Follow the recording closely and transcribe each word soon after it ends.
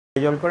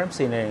Reza,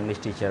 senior English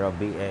teacher of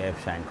BAF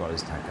Shaheen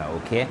College, Dhaka.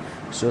 Okay,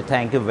 so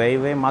thank you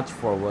very much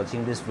for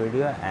watching this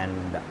video,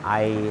 and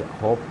I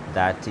hope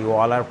that you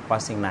all are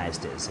passing nice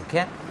days.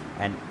 Okay,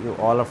 and you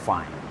all are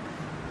fine.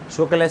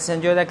 So okay, let's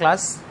enjoy the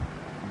class.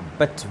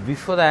 But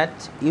before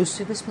that, you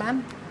see this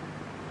man?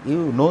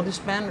 You know this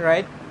man,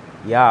 right?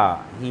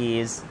 Yeah, he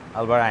is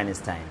Albert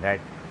Einstein,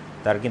 right?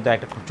 তার কিন্তু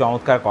একটা খুব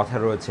চমৎকার কথা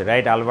রয়েছে,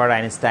 right? Albert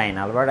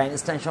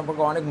Einstein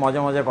সম্পর্কে অনেক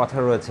মজার কথা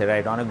রয়েছে,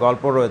 রাইট? অনেক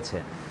গল্প রয়েছে।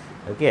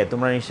 ওকে,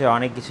 তোমরা নিশ্চয়ই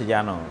অনেক কিছু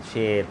জানো।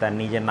 সে তার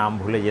নিজের নাম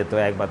ভুলে যেত,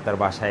 একবার তার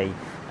বাসায়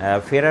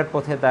ফেরার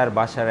পথে তার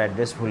বাসার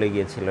অ্যাড্রেস ভুলে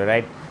গিয়েছিল,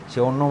 রাইট? সে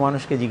অন্য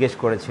মানুষকে জিজ্ঞেস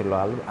করেছিল,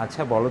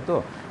 আচ্ছা বলো তো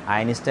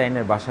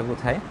আইনস্টাইনের বাসা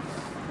কোথায়?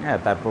 হ্যাঁ,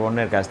 তারপর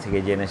অন্যের কাছ থেকে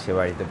জেনে সে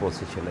বাড়িতে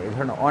পৌঁছেছিল। এই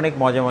ধরনের অনেক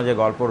মজা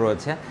গল্প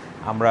রয়েছে।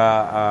 আমরা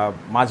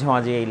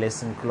মাঝে এই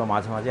লেসনগুলো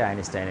মাঝে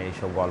আইনস্টাইনের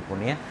এইসব গল্প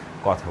নিয়ে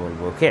কথা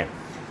বলবো। ওকে,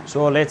 সো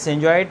লেটস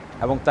এনজয় ইট।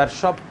 এবং তার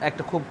সব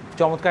একটা খুব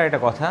চমৎকার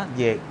একটা কথা,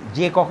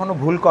 যে কখনো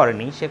ভুল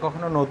করেনি সে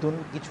কখনো নতুন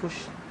কিছু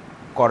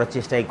করার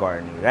চেষ্টাই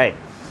করেনি, right?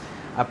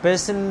 A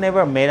person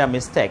never made a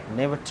mistake,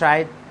 never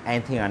tried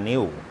anything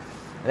new.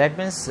 That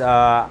means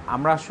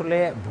আমরা আসলে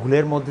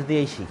ভুলের মধ্যে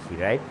দিয়েই শিখি,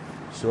 রাইট?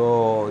 সো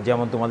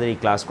যেমন তোমাদের এই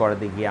ক্লাস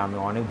করাতে গিয়ে আমি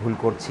অনেক ভুল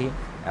করছি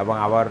এবং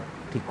আবার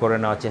ঠিক করে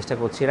নেওয়ার চেষ্টা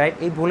করছি, রাইট?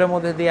 এই ভুলের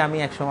মধ্যে দিয়ে আমি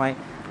একসময়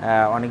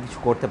অনেক কিছু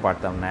করতে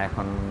পারতাম না,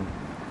 এখন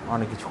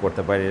অনেক কিছু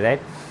করতে পারি,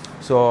 right?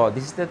 So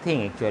this is the thing,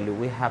 actually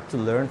we have to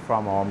learn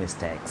from our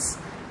mistakes.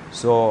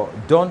 So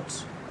don't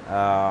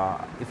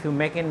if you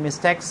make any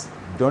mistakes,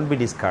 don't be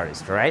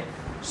discouraged, right?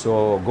 So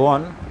go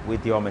on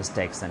with your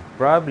mistakes and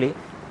probably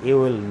you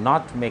will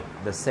not make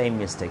the same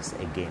mistakes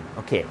again.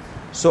 Okay,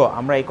 so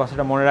আমরা এই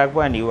কথাটা মনে রাখবো,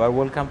 and you are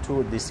welcome to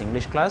this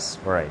English class,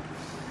 right?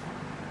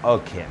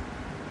 Okay.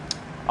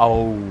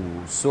 Oh,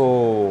 so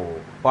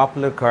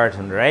popular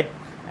cartoon, right?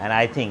 And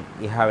I think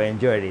you have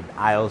enjoyed it.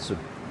 I also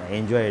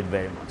enjoyed it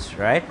very much,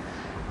 right?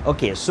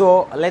 Okay, so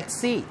let's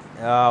see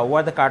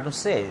what the cartoon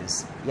says.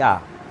 Yeah,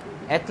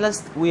 at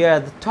last we are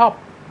at the top,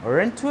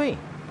 aren't we?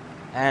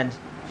 And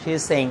she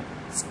is saying,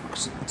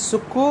 it's so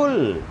cool,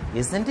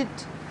 isn't it?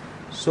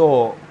 So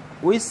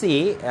we see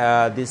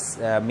this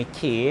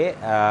Mickey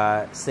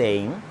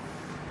saying,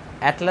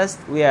 at last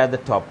we are at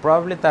the top.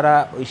 Probably তারা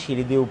ওই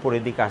সিঁড়ি দিয়ে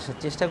উপরের দিকে আসার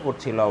চেষ্টা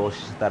করছিল,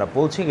 অবশেষে তারা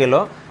পৌঁছে গেল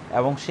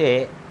এবং সে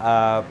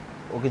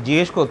ওকে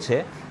জিজ্ঞেস করছে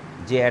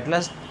যে at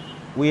last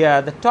we are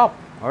at the top,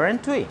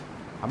 aren't we?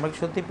 আমরা কি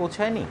সত্যি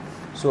পৌঁছায়নি?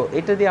 সো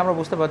এটা দিয়ে আমরা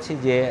বুঝতে পারছি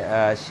যে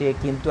সে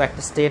কিন্তু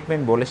একটা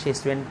স্টেটমেন্ট বলে সেই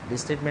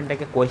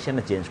স্টেটমেন্টটাকে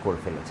কোয়েশ্চেনে চেঞ্জ করে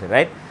ফেলেছে,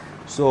 রাইট?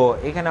 সো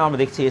এখানে আমরা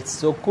দেখছি ইটস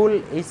সো কুল,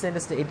 এই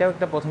সেন্টেন্সটা এটাও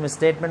একটা প্রথমে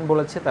স্টেটমেন্ট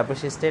বলেছে, তারপর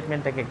সেই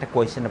স্টেটমেন্টটাকে একটা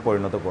কোয়েশ্চেনে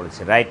পরিণত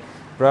করেছে, right?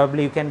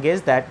 Probably you can guess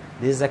that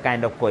this is a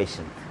kind of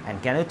question. And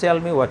can you tell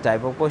me what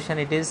type of question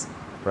it is?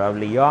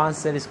 Probably your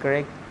answer is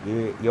correct.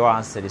 Your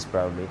answer is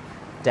probably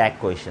tag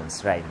questions,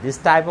 right? This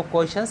type of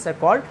questions are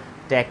called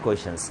tag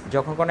questions.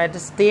 যখন কোনো একটা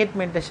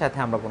স্টেটমেন্টের সাথে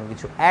আমরা কোনো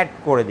কিছু add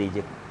করে দিই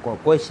যে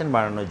কোয়েশ্চেন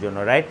বানানোর জন্য,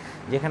 রাইট?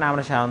 যেখানে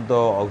আমরা সাধারণত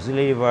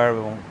অক্সিলারি ভার্ব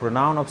এবং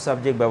প্রোনাউন অফ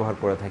সাবজেক্ট ব্যবহার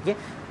করে থাকি,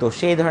 তো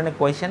সেই ধরনের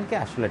কোয়েশ্চেনকে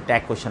আসলে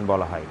ট্যাগ কোয়েশ্চেন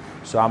বলা হয়।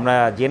 সো আমরা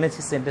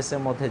জেনেছি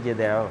সেন্টেন্সের মধ্যে যে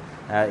there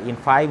in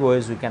 5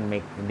 wedge we can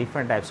make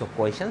different types of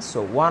questions. So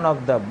one of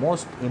the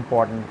most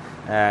important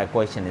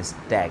question is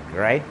tag,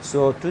 right? So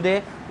today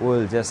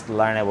will just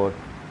learn about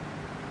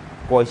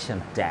question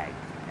tag,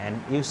 and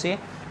you C.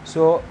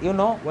 So you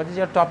know what is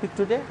your topic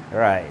today,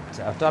 right?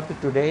 Our topic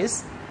today is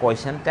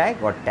question tag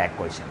or tag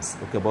questions.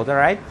 Okay, both are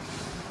right.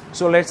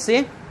 So let's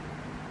see.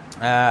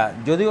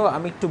 যদিও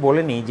আমি একটু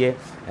বলে নিই যে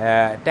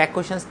tag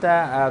কোয়েশনসটা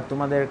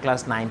তোমাদের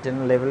class 9-10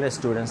 লেভেলের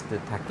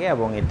স্টুডেন্টসদের থাকে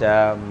এবং এটা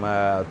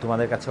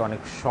তোমাদের কাছে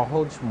অনেক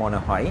সহজ মনে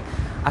হয়।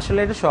 আসলে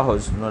এটা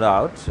সহজ, no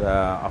doubt,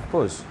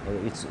 of course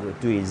it's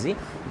two easy,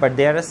 but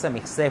there R some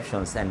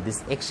exceptions and this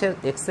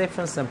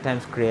exceptions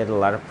sometimes create a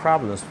lot of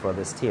problems for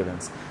the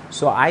students.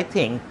 So I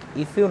think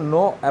if you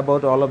know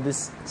about all of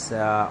these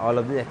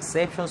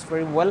exceptions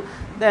very well,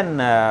 then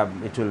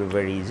it will be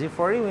very easy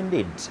for you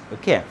indeed.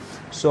 Okay,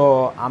 so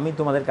আমি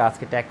তোমাদেরকে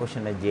আজকে tag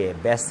কোয়েশনের যে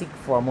basic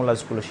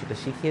ফর্মুলাসগুলো সেটা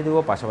শিখিয়ে দেবো,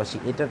 পাশাপাশি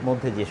এটার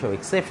মধ্যে যেসব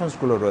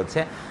এক্সেপশনসগুলো রয়েছে,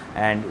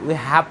 and we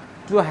have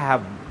to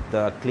have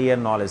the clear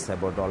knowledge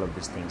about all of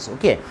this things.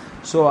 Okay,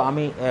 so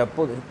আমি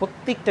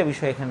প্রত্যেকটা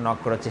বিষয় এখানে নক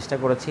করার চেষ্টা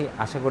করেছি।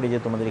 আশা করি যে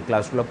তোমাদের এই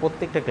ক্লাসগুলো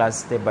প্রত্যেকটা ক্লাস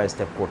স্টেপ বাই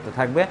স্টেপ করতে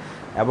থাকবে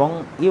এবং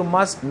you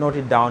must note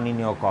it down in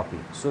your copy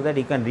so that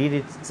you can read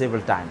it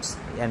several Times,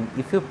 and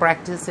if you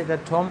practice it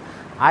at home,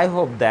 I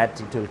hope that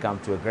it will come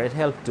to a great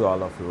help to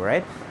all of you,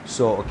 right?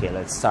 So okay,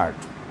 let's start.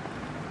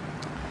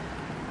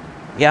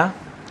 Yeah,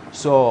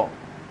 so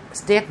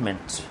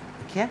statement.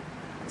 Okay,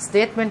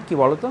 statement কি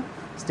বলো তো?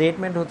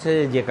 Statement হচ্ছে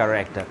যে কারো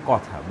একটা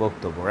কথা,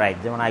 বক্তব্য, right?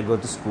 যেমন I go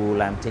to school,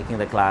 I am taking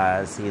the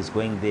class, he is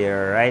going there,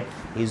 right?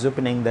 He is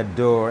opening the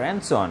door and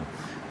so on.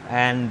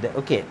 And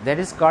okay, that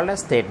is called a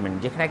statement,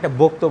 যেখানে একটা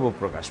বক্তব্য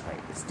প্রকাশ পায়।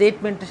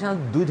 স্টেটমেন্টের সাথে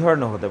দুই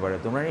ধরনের হতে পারে,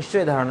 তোমরা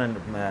নিশ্চয়ই ধারণা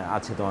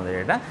আছে তোমাদের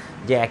এটা,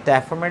 যে একটা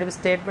অ্যাফার্মেটিভ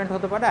স্টেটমেন্ট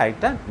হতে পারে আর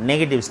একটা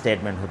নেগেটিভ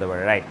স্টেটমেন্ট হতে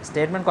পারে, রাইট?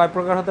 স্টেটমেন্ট কয়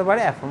প্রকার হতে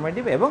পারে?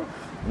 অ্যাফার্মেটিভ এবং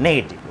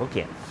negative.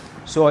 Okay,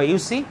 so you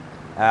C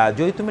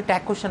যদি তুমি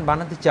ট্যাগ কোয়েশ্চেন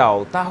বানাতে চাও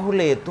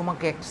তাহলে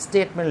তোমাকে একটা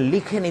স্টেটমেন্ট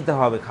লিখে নিতে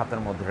হবে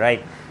খাতার মধ্যে,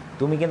 রাইট?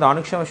 তুমি কিন্তু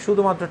অনেক সময়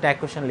শুধুমাত্র ট্যাগ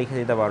কোয়েশ্চেন লিখে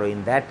দিতে পারো, in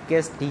that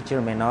case teacher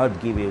may not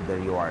give you the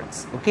rewards.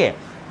 Okay,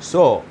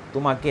 so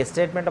তোমাকে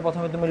স্টেটমেন্টটা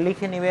প্রথমে তুমি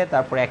লিখে নিবে,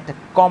 তারপরে একটা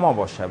কমা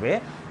বসাবে,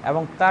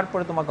 এবং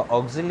তারপরে তোমাকে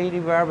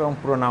অক্সিলারি ভার্ব এবং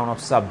প্রোনাউন অফ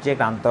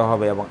সাবজেক্ট আনতে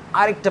হবে, এবং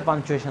আরেকটা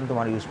পাঞ্চুয়েশন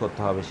তোমার ইউজ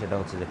করতে হবে, সেটা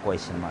হচ্ছে যে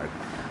কোয়েশ্চেন মার্ক।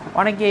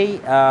 অনেকেই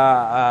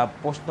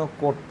প্রশ্ন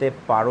করতে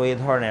পারো এ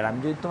ধরনের। আমি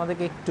যদি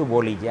তোমাদেরকে একটু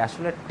বলি যে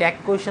আসলে ট্যাগ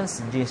কোয়েশ্চেন্স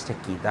জিনিসটা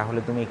কী, তাহলে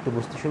তুমি একটু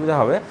বুঝতে সুবিধা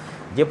হবে।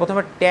 যে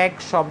প্রথমে ট্যাগ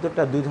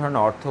শব্দটা দুই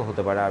ধরনের অর্থ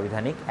হতে পারে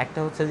আবিধানিক। একটা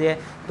হচ্ছে যে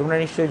তোমরা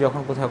নিশ্চয়ই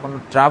যখন কোথাও কোনো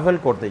ট্রাভেল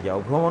করতে যাও,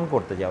 ভ্রমণ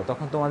করতে যাও,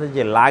 তখন তোমাদের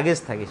যে লাগেজ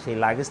থাকে সেই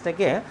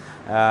লাগেজটাকে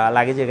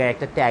লাগেজের গায়ে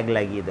একটা ট্যাগ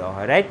লাগিয়ে দেওয়া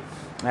হয়, রাইট?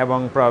 এবং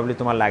প্রবাবলি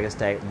তোমার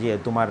লাগেজটা যে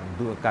তোমার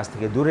কাছ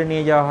থেকে দূরে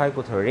নিয়ে যাওয়া হয়,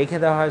 কোথাও রেখে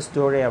দেওয়া হয়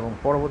স্টোরে, এবং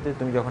পরবর্তীতে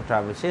তুমি যখন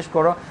ট্রাভেল শেষ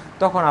করো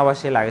তখন আবার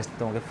সেই লাগেজটা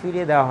তোমাকে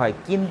ফিরিয়ে দেওয়া হয়।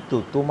 কিন্তু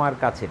তোমার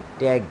কাছে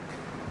ট্যাগ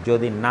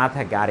যদি না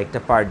থাকে, আরেকটা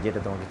পার্ট যেটা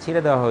তোমাকে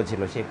ছিঁড়ে দেওয়া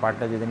হয়েছিল সেই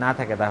পার্টটা যদি না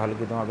থাকে, তাহলে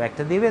কি তোমার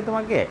ব্যাগটা দিবে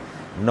তোমাকে?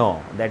 No,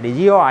 that is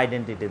your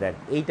identity, that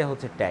এইটা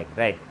হচ্ছে ট্যাগ,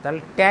 রাইট?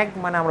 তাহলে ট্যাগ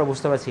মানে আমরা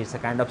বুঝতে পারছি it's a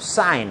kind of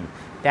sign.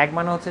 Tag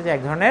মানে হচ্ছে যে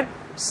এক ধরনের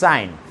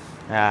সাইন।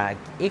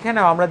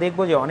 এখানেও আমরা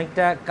দেখবো যে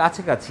অনেকটা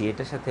কাছাকাছি,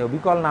 এটার সাথে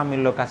অবিকল না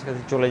মিললেও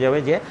কাছাকাছি চলে যাবে,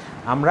 যে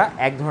আমরা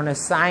এক ধরনের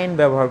সাইন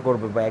ব্যবহার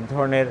করব বা এক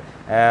ধরনের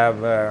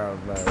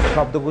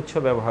শব্দগুচ্ছ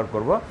ব্যবহার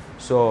করব,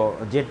 সো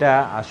যেটা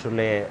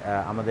আসলে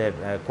আমাদের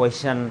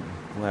কোয়েশ্চেন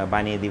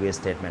বানিয়ে দিবে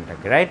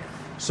স্টেটমেন্টটাকে, রাইট?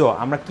 সো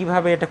আমরা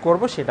কিভাবে এটা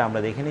করব সেটা আমরা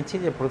দেখে নিচ্ছি।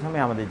 যে প্রথমে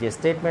আমাদের যে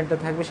স্টেটমেন্টটা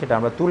থাকবে সেটা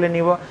আমরা তুলে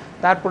নিব,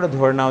 তারপরে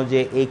ধরে নাও যে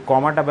এই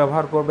কমাটা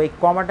ব্যবহার করবে। এই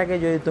কমাটাকে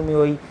যদি তুমি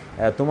ওই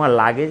তোমার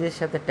লাগেজের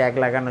সাথে ট্যাগ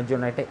লাগানোর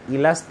জন্য একটা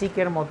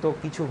ইলাস্টিকের মতো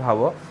কিছু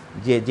ভাবো,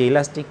 যে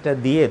ইলাস্টিকটা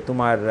দিয়ে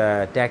তোমার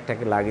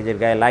ট্যাগটাকে লাগেজের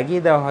গায়ে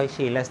লাগিয়ে দেওয়া হয়,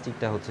 সেই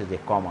ইলাস্টিকটা হচ্ছে যে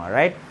কমা,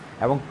 রাইট?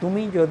 এবং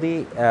তুমি যদি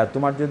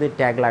তোমার যদি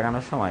ট্যাগ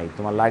লাগানোর সময়,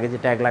 তোমার লাগেজে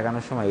ট্যাগ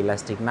লাগানোর সময়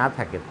ইলাস্টিক না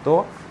থাকে, তো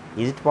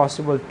is it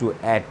possible to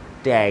add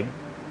tag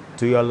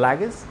to your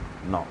luggage?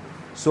 No.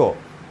 So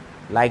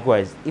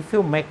likewise, if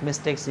you make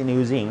mistakes in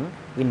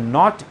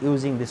not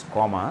using this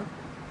comma,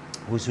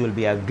 which will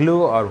be a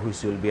glue or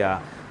which will be a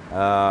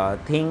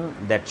thing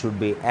that should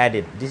be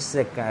added, this is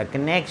a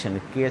connection,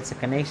 it creates a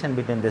connection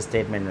between the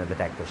statement and the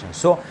tag question.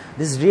 So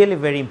this is really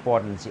very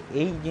important.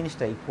 এই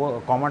জিনিসটা, এই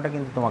কমাটা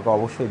কিন্তু তোমাকে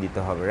অবশ্যই দিতে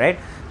হবে, right?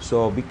 So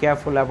be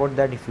careful about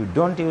that. If you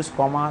don't use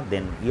comma,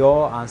 then your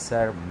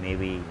answer may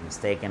be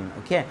mistaken,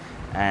 okay,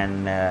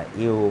 and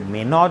you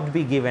may not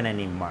be given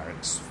any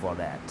marks for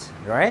that,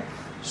 right?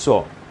 So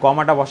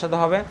কমাটা বসাতে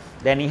হবে,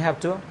 then you have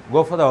to go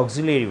for the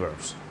auxiliary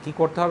verbs. কি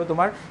করতে হবে?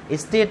 তোমার এই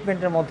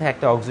স্টেটমেন্টের মধ্যে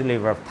একটা অক্সিলারি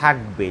ভার্ব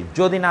থাকবে।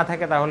 যদি না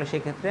থাকে তাহলে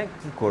সেক্ষেত্রে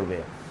কি করবে?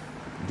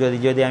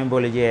 যদি আমি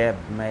বলি যে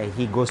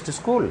হি গোজ টু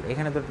স্কুল,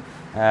 এখানে তো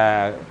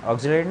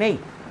অক্সিলারি নেই,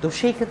 তো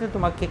সেই ক্ষেত্রে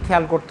তোমাকে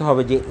খেয়াল করতে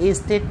হবে যে এই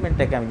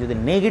স্টেটমেন্টটাকে আমি যদি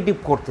নেগেটিভ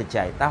করতে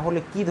চাই তাহলে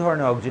কি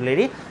ধরনের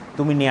অক্সিলারি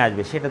তুমি নিয়ে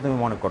আসবে সেটা তুমি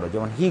মনে করো।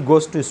 যেমন হি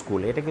গোজ টু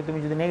স্কুল, এটাকে তুমি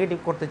যদি নেগেটিভ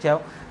করতে চাও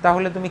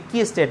তাহলে তুমি কি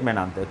স্টেটমেন্ট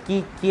আনতে,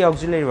 কি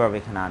অক্সিলারি ভার্ব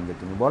এখানে আনবে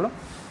তুমি বলো?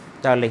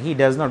 তাহলে he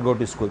does not go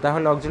to school,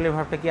 তাহলে অক্সিলারি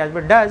ভার্বটা কি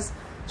আসবে? Does.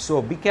 So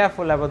be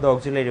careful about the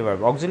auxiliary verb.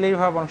 Auxiliary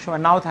verb অনেক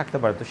সময় নাও থাকতে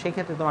পারে, তো সেই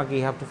ক্ষেত্রে তোমাকে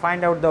you have to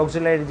find out the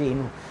auxiliary, যে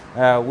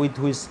with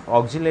which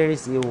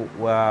auxiliaries you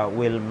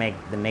will make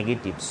the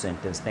negative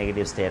sentence,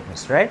 negative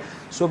statements, right?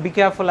 So be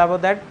careful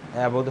about that,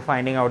 about the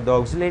finding out the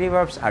auxiliary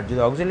verbs. আর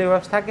যদি auxiliary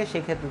verbs থাকে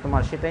সেই ক্ষেত্রে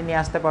তোমার সেটাই নিয়ে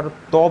আসতে পারো।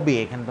 তবে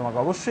এখানে তোমাকে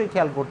অবশ্যই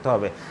খেয়াল করতে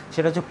হবে,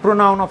 সেটা হচ্ছে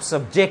প্রোনাউন অফ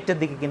সাবজেক্টের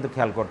দিকে কিন্তু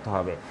খেয়াল করতে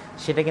হবে।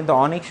 সেটা কিন্তু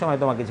অনেক সময়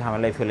তোমাকে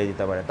ঝামেলায় ফেলে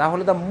দিতে পারে।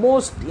 তাহলে the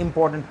most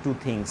important to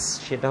things,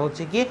 সেটা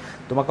হচ্ছে কি,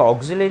 তোমাকে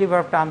অক্সিলারি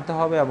ভার্বটা আনতে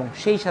হবে এবং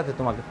সেই সাথে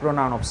তোমাকে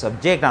প্রোনাউন অফ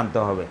সাবজেক্ট আনতে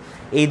হবে।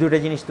 এই দুটো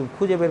জিনিস তুমি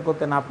খুঁজে বের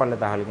করতে না পারলে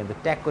তাহলে কিন্তু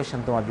ট্যাগ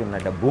কোয়েশ্চেন তোমার জন্য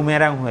একটা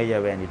বুমেরাং হয়ে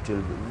যাবে, and it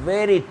will be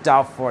very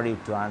tough for you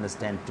to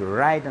understand, to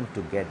write and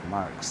to get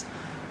marks.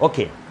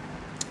 Okay,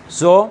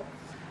 so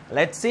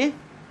let's see.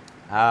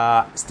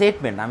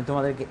 Statement আমি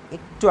তোমাদেরকে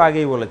একটু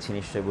আগেই বলেছি,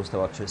 নিশ্চয়ই বুঝতে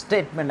পারছো।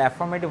 স্টেটমেন্ট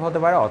অ্যাফার্মেটিভ হতে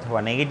পারে অথবা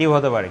নেগেটিভ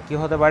হতে পারে। কি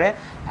হতে পারে?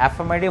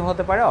 অ্যাফার্মেটিভ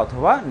হতে পারে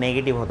অথবা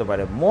নেগেটিভ হতে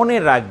পারে। মনে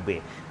রাখবে,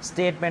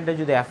 স্টেটমেন্টে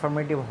যদি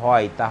অ্যাফার্মেটিভ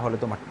হয় তাহলে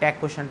তোমার ট্যাগ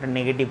কোয়েশ্চেনটা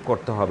নেগেটিভ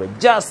করতে হবে,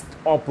 জাস্ট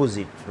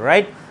অপোজিট,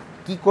 রাইট?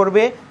 কি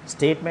করবে?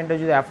 স্টেটমেন্টে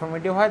যদি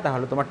অ্যাফার্মেটিভ হয়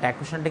তাহলে তোমার ট্যাগ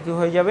কোয়েশ্চেনটা কি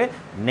হয়ে যাবে?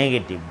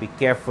 Negative. Be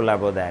careful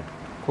about that,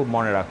 খুব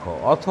মনে রাখো।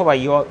 অথবা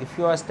if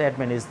your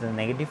statement is the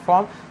negative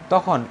form,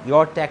 তখন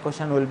your tag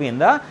question will be in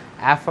the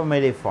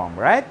affirmative form,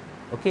 right?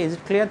 Okay, is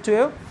it clear to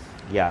you?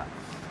 Yeah.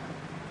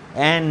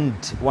 And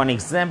one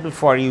example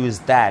for you is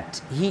that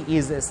he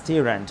is a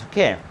student,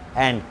 okay?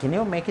 And can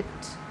you make it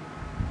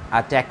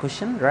a tag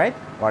question, right?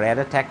 Or add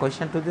a tag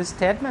question to this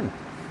statement?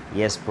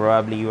 Yes,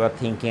 probably you are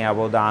thinking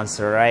about the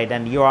answer, right?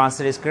 And your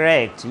answer is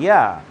correct.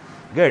 Yeah,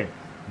 good.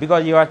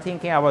 Because you are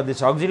thinking about this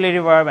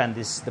auxiliary verb and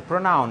this the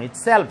pronoun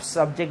itself,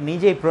 subject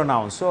নিজেই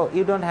pronoun, so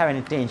you don't have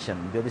any tension.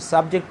 যদি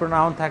subject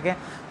pronoun থাকে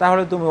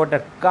তাহলে তুমি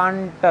ওটার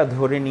কানটা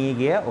ধরে নিয়ে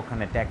গিয়ে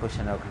ওখানে ট্যাগ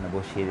কোয়েশ্চেনে ওখানে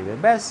বসিয়ে দিবে,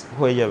 ব্যাস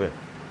হয়ে যাবে।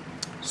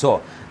 So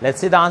let's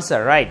see the answer,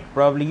 right?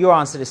 Probably your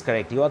answer is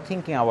correct. You are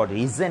thinking about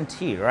isn't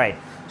he, right?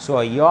 So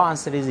your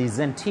answer is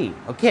isn't he,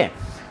 okay?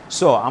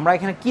 So আমরা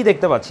এখানে কি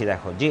দেখতে পাচ্ছি,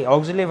 দেখো যে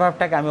অক্সিলারি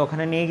ভার্বটাকে আমি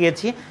ওখানে নিয়ে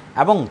গিয়েছি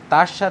এবং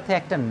তার সাথে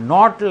একটা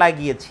নট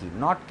লাগিয়েছি।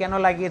 নট কেন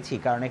লাগিয়েছি,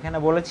 কারণ এখানে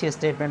বলেছি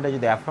স্টেটমেন্টটা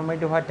যদি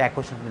অ্যাফার্মেটিভ হয় ট্যাগ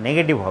কোশ্চেনটা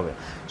নেগেটিভ হবে।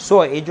 সো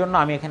এই জন্য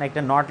আমি এখানে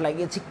একটা নট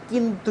লাগিয়েছি,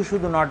 কিন্তু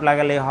শুধু নট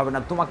লাগালেই হবে না,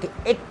 তোমাকে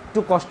একটু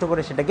কষ্ট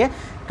করে সেটাকে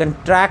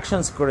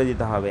কন্ট্রাকশনস করে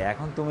দিতে হবে।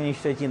 এখন তুমি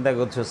নিশ্চয়ই চিন্তা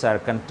করছো, স্যার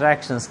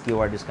কন্ট্রাকশনস কি,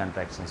 what is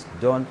contractions?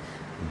 Don't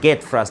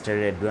get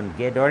frustrated, don't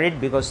get worried,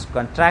 because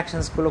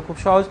কন্ট্রাকশনসগুলো খুব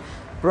সহজ।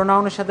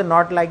 প্রোনাউনের সাথে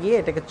নট লাগিয়ে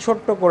এটাকে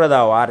ছোট্ট করে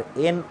দাও, আর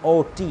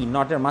NOT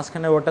নটের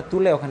মাঝখানে ওটা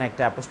তুলে ওখানে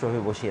একটা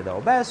অ্যাপোস্ট্রফি বসিয়ে দাও,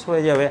 ব্যাস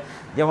হয়ে যাবে।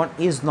 যেমন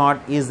is not,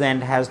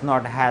 isn't, has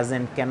not,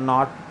 hasn't, can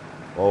not,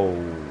 O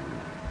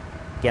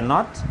can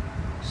not,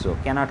 so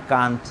cannot,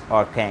 Kant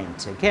or can't,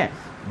 okay,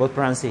 both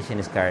pronunciation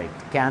is correct.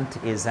 Can't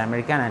is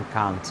American and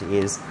can't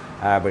is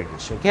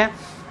British, okay.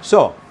 So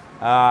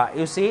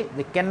you see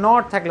the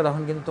cannot থাকলে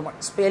তখন কিন্তু তোমার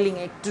spelling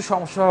একটু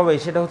সমস্যা হবে,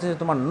 সেটা হচ্ছে যে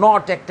তোমার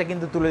নট একটা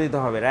কিন্তু তুলে দিতে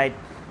হবে, right?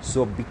 So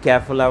be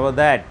careful about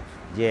that.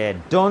 Yeah,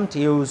 don't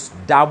use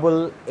double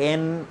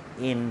N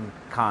in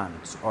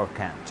can't or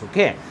can't,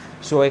 okay.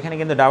 So এখানে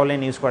কিন্তু ডাবল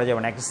এন ইউজ করা যাবে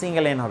না, একটা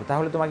সিঙ্গেল এন হবে।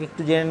 তাহলে তোমাকে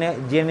একটু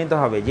জেনে নিতে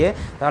হবে যে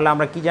তাহলে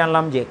আমরা কি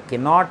জানলাম, যে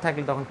ক্যানট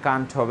থাকলে তখন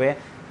কান্ট হবে,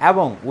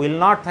 এবং উইল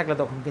নট থাকলে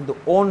তখন কিন্তু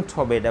ওন্ট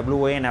হবে,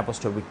 WON',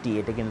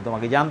 এটা কিন্তু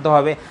তোমাকে জানতে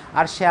হবে।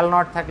 আর শ্যাল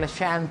নট থাকলে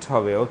শ্যান্ট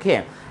হবে, ওকে।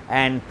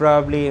 অ্যান্ড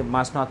প্রবাবলি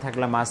মাস্ট নট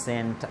থাকলে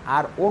মাস্টেন্ট,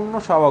 আর অন্য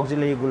সব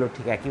অক্সিলারিগুলো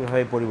ঠিক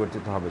একইভাবে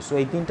পরিবর্তিত হবে। সো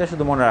এই তিনটা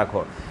শুধু মনে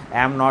রাখো।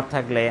 অ্যাম নট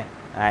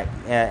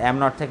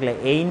থাকলে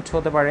এইন্ট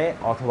হতে পারে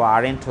অথবা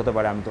আরেন্ট হতে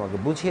পারে, আমি তোমাকে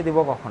বুঝিয়ে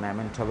দেবো কখন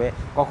অ্যামেন্ট হবে,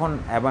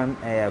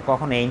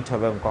 কখন এইন্ট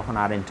হবে এবং কখন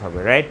আরেন্ট হবে,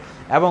 রাইট?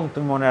 এবং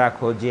তুমি মনে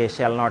রাখো যে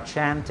শ্যাল নট,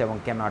 শ্যান্ট এবং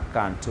can not,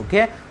 Kant,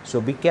 okay. So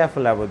be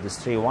careful about this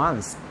 3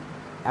 ones.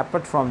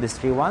 Apart from this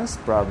 3 ones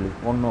probably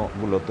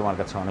অন্যগুলো তোমার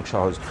কাছে অনেক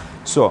সহজ।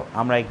 সো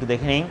আমরা একটু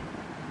দেখে নিই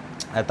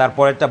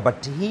তারপরেরটা, but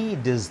he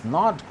does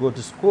not go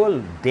to school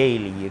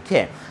daily,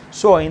 okay.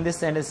 So in this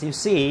sentence you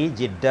C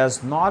যে ডাজ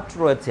নট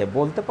রয়েছে,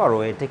 বলতে পারো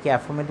এটা কি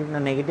অ্যাফার্মেটিভ না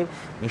নেগেটিভ?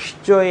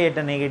 নিশ্চয়ই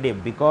এটা নেগেটিভ,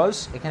 বিকজ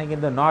এখানে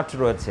কিন্তু নট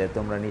রয়েছে।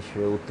 তোমরা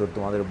নিশ্চয়ই উত্তর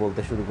তোমাদের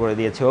বলতে শুরু করে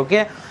দিয়েছে, ওকে।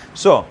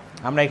 সো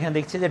আমরা এখানে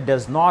দেখছি যে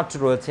ডাজ নট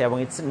রয়েছে এবং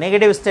it's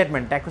negative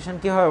statement. Tag question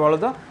কী হবে বলো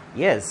তো?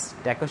 ইয়েস,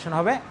 ট্যাগ কোশ্চেন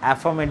হবে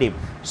অ্যাফার্মেটিভ।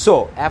 সো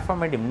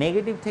অ্যাফার্মেটিভ,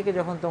 নেগেটিভ থেকে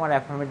যখন তোমার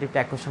অ্যাফার্মেটিভ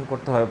ট্যাগ কোশ্চেন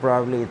করতে হবে,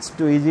 probably it's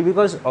two easy,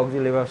 because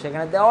auxiliary verb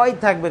সেখানে দেওয়াই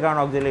থাকবে, কারণ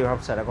অক্সিলারি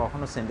ভার্ব ছাড়া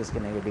কখনো সেন্টেন্সকে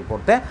নেগেটিভ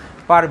করতে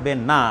পারবে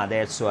না,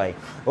 দ্যাটস ওয়াই,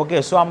 ওকে।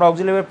 সো আমরা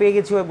অক্সিলারি ভার্ব পেয়ে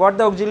গেছি, got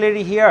the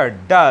auxiliary here,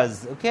 does,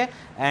 okay.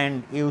 And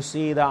you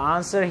see the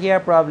answer here,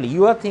 probably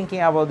you are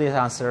thinking about this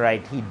answer,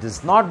 right? He does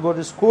not go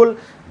to school,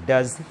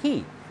 does he?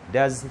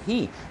 Does he?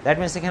 That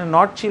means এখানে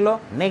not ছিল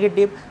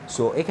negative,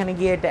 so এখানে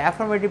গিয়ে এটা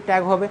affirmative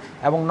tag হবে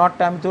এবং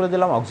নটটা আমি তুলে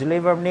দিলাম,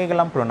 অক্সিলারি ভার্ব নিয়ে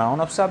গেলাম, pronoun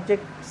of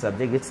subject,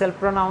 subject itself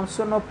pronoun,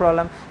 so no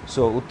problem.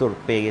 So উত্তর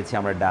পেয়ে গেছি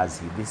আমরা, does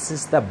he. This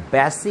is the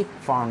basic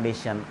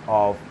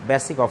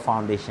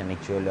foundation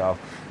actually of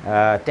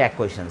tag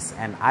questions,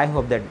 and I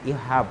hope that you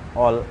have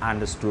all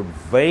understood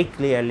very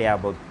clearly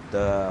about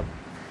the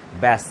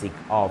basic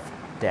of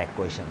tag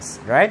questions,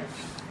 right?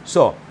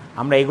 So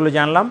আমরা এগুলো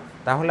জানলাম,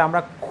 তাহলে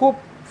আমরা খুব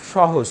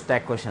সহজ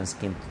ট্যাগ কোয়েশনস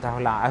কিন্তু।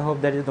 তাহলে I hope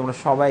that তোমরা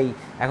সবাই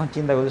এখন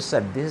চিন্তা করছো,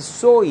 sir this is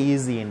so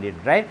easy indeed,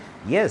 right?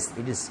 Yes,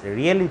 it is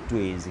really too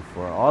easy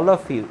for all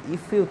of you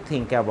if you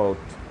think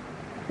about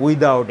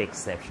without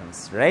exceptions,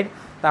 right?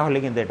 তাহলে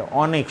কিন্তু এটা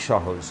অনেক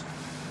সহজ।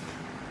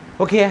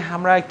 ওকে,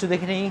 আমরা একটু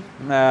দেখে নিই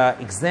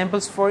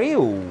examples for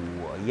you.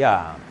 Yeah,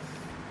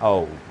 O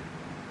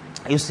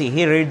you C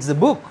he reads the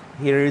book,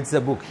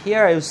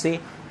 here you C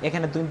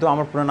এখানে কিন্তু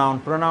আমার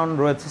প্রোনাউন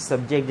রয়েছে,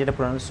 সাবজেক্ট যেটা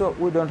pronoun, so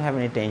we don't have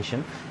any tension.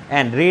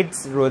 And reads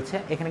রয়েছে,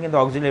 এখানে কিন্তু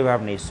অক্সিলারি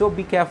ভার্ব নেই, so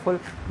be careful,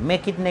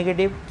 make it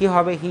negative. কী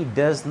হবে? হি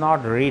ডাজ নট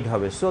রিড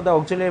হবে, so the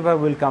auxiliary verb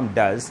will come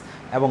does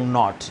এবং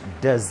নট,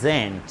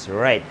 ডাজেন্ট,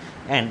 রাইট?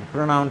 অ্যান্ড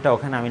প্রোনাউনটা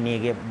ওখানে আমি নিয়ে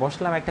গিয়ে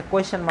বসলাম, একটা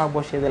কোয়েশ্চেন মার্ক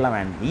বসিয়ে দিলাম,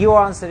 and your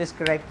answer is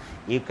correct.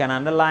 You can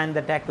underline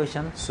the tag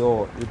question, so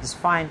it is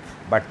fine.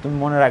 But তুমি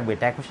মনে রাখবে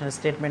ট্যাগ কোয়েশ্চেনের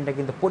স্টেটমেন্টটা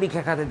কিন্তু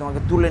পরীক্ষা খাতে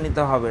তোমাকে তুলে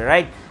নিতে হবে,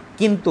 রাইট?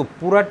 কিন্তু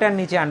পুরাটার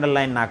নিচে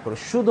আন্ডারলাইন না করে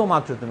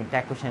শুধুমাত্র তুমি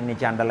ট্যাগ কোয়েশ্চেনের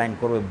নিচে আন্ডারলাইন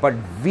করবে, but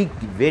be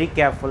very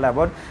careful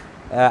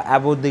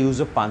about the use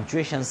of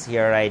punctuations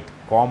here, right?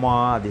 Comma,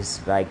 this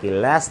like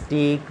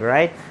elastic,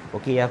 right?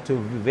 Okay, you have to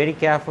be very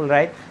careful,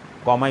 right?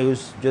 Comma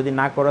use যদি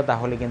না করো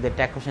তাহলে কিন্তু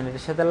ট্যাগ কোয়েশ্চেন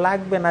এর সাথে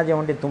লাগবে না,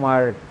 যেমনটি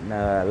তোমার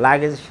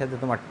লাগেজের সাথে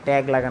তোমার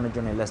ট্যাগ লাগানোর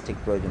জন্য ইলাস্টিক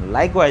প্রয়োজন।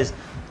 লাইকওয়াইজ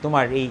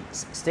তোমার এই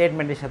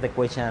স্টেটমেন্টের সাথে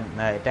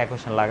ট্যাগ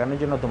কোয়েশ্চেন লাগানোর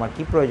জন্য তোমার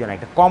কি প্রয়োজন?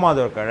 একটা কমা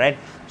দরকার, রাইট?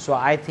 সো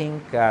আই থিঙ্ক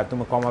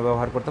তুমি কমা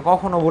ব্যবহার করতে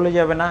কখনো ভুলে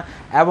যাবে না।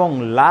 এবং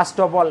last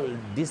of all,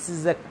 this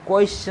is a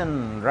question,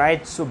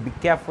 right? So be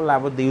careful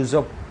about the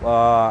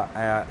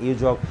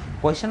use of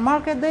question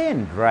mark at the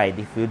end, right?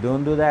 If you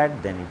don't do that,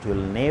 then it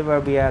will never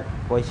be a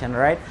question,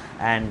 right?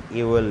 And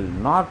you will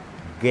not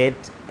get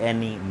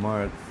any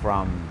mark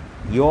from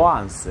your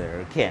answer,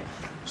 okay?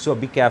 So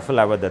be careful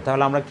about that.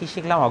 তাহলে আমরা কি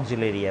শিখলাম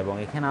auxiliary এবং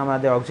এখানে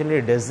আমাদের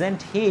auxiliary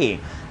doesn't he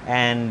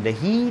and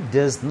he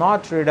does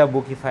not read a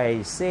book if I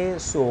say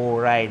so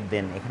right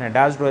then এখানে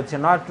does রয়েছে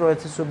not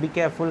রয়েছে so be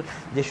careful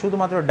যে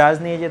শুধুমাত্র does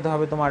নিয়ে যেতে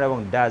হবে তোমার এবং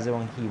does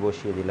এবং he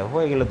বসিয়ে দিলে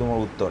হয়ে গেল তোমার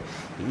উত্তর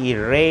he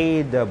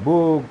read the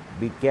book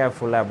be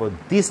careful about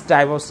this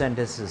type of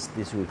sentences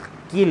this will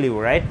kill you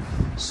right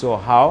so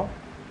how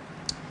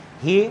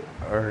he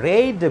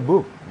read the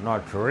book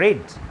not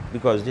read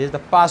because this is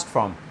the past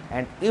form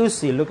and you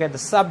see look at the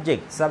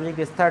subject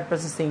is third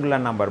person singular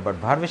number but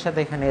ভার্বের সাথে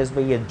এখানে s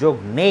by এর যোগ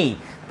নেই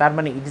তার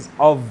মানে it is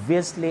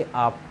obviously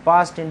a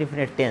past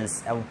indefinite tense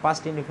এবং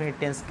past indefinite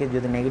tense কে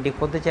যদি নেগেটিভ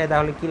করতে চাই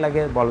তাহলে কি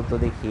লাগে বলো তো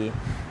দেখি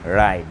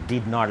right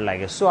did not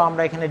লাগে so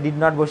আমরা এখানে did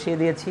not বসিয়ে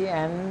দিয়েছি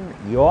and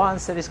your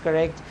answer is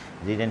correct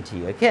didn't he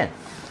okay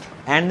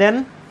and then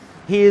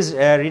he is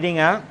reading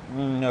a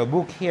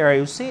book here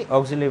you see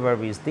auxiliary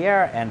verb is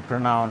there and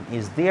pronoun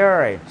is there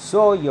right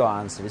so your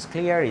answer is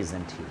clear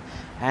isn't he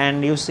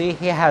and you see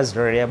he has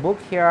read a book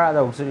here the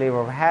auxiliary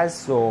verb has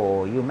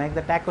so you make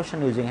the tag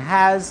question using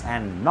has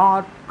and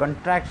not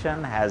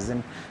contraction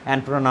hasn't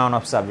and pronoun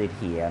of subject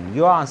he and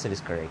your answer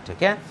is correct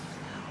okay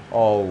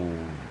oh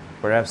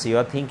perhaps you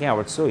are thinking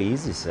about so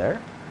easy sir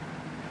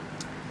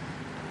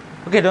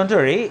okay don't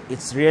worry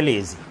it's really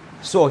easy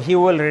so he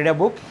will read a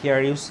book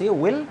here you see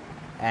will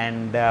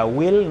and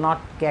will not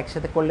কে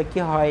একসাথে করলে কি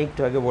হয়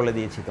একটু আগে বলে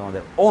দিয়েছি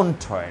তোমাদের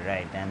won't হয়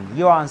right and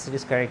your answer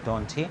is correct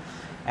won't he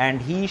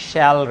and he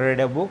shall read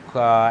a book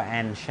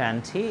and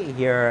shan't he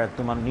here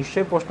তোমার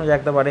নিশ্চয়ই প্রশ্ন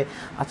জাগতে পারে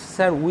আচ্ছা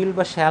স্যার will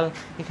বা shall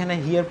এখানে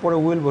he এর পরে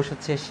will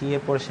বসাচ্ছে she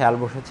এর পরে shall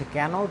বসাচ্ছে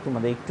কেন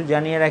তোমাদের একটু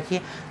জানিয়ে রাখি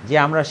যে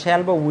আমরা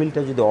shall বা will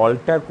টা যদি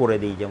অল্টার করে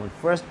দিই যেমন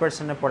ফার্স্ট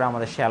পারসনের পরে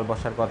আমাদের shall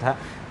বসার কথা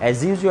as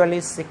usually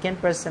সেকেন্ড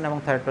পারসন এবং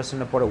থার্ড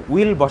পারসনের পরে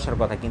will বসার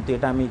কথা কিন্তু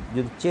এটা আমি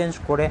যদি চেঞ্জ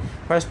করে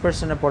ফার্স্ট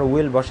পারসনের পরে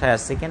will বসাই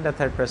আর সেকেন্ড আর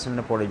থার্ড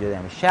পারসনের পরে যদি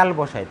আমি shall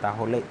বসাই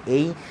তাহলে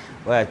এই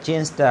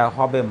চেঞ্জটা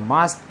হবে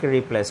মাস্টকে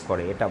রিপ্লেস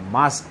করে এটা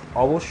মাস্ট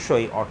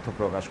অবশ্যই অর্থ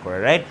প্রকাশ করে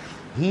right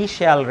he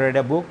shall read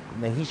a book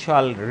he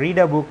shall read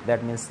a book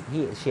that means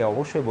সে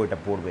অবশ্যই বইটা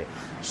পড়বে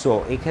সো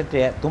এক্ষেত্রে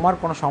তোমার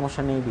কোনো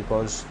সমস্যা নেই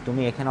বিকজ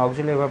তুমি এখানে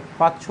অক্সিলারি ভার্ব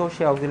পাচ্ছ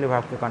সে অক্সিলারি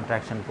ভার্বকে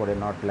কন্ট্রাকশন করে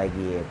নট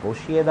লাগিয়ে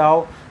বসিয়ে দাও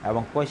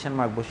এবং কোয়েশ্চেন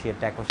মার্ক বসিয়ে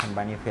ট্যাগ কোয়েশ্চেন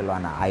বানিয়ে ফেলো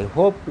না I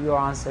hope your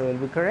answer will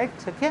be correct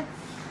okay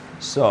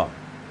so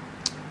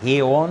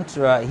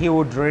he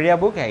would read a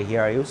book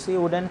here you see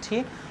wouldn't he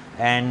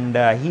and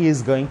he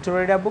is going to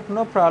read a book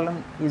no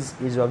problem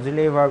is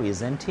auxiliary verb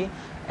isn't he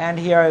and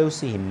here you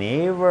see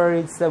never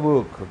reads the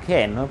book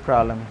okay no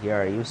problem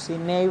here you see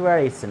never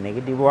it's a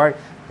negative word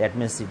that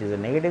means it is a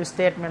negative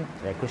statement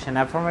the question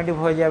affirmative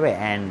ho jabe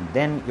and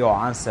then your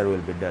answer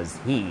will be does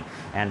he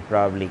and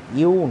probably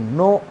you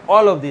know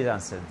all of these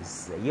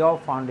answers your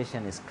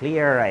foundation is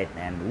clear right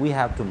and we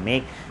have to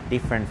make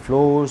different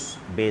flows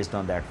based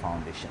on that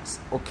foundations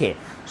okay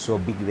so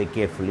be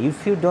careful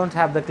if you don't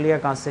have the clear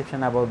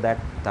conception about that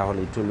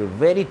tahole it will be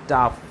very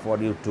tough for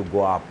you to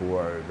go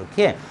upward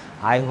okay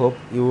I hope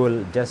you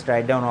will just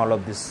write down all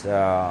of these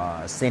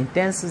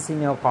sentences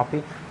in your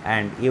copy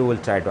and you will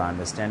try to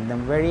understand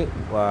them very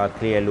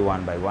clearly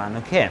one by one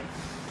okay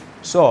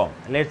so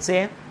let's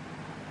say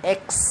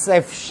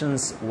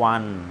exceptions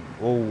one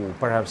oh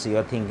perhaps you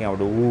are thinking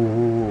about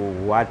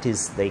what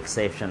is the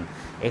exception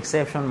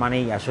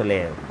মানেই আসলে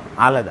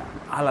আলাদা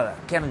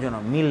কেন যেন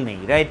মিল নেই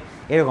right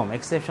এরকম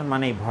exception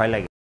মানেই ভয়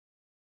লাগে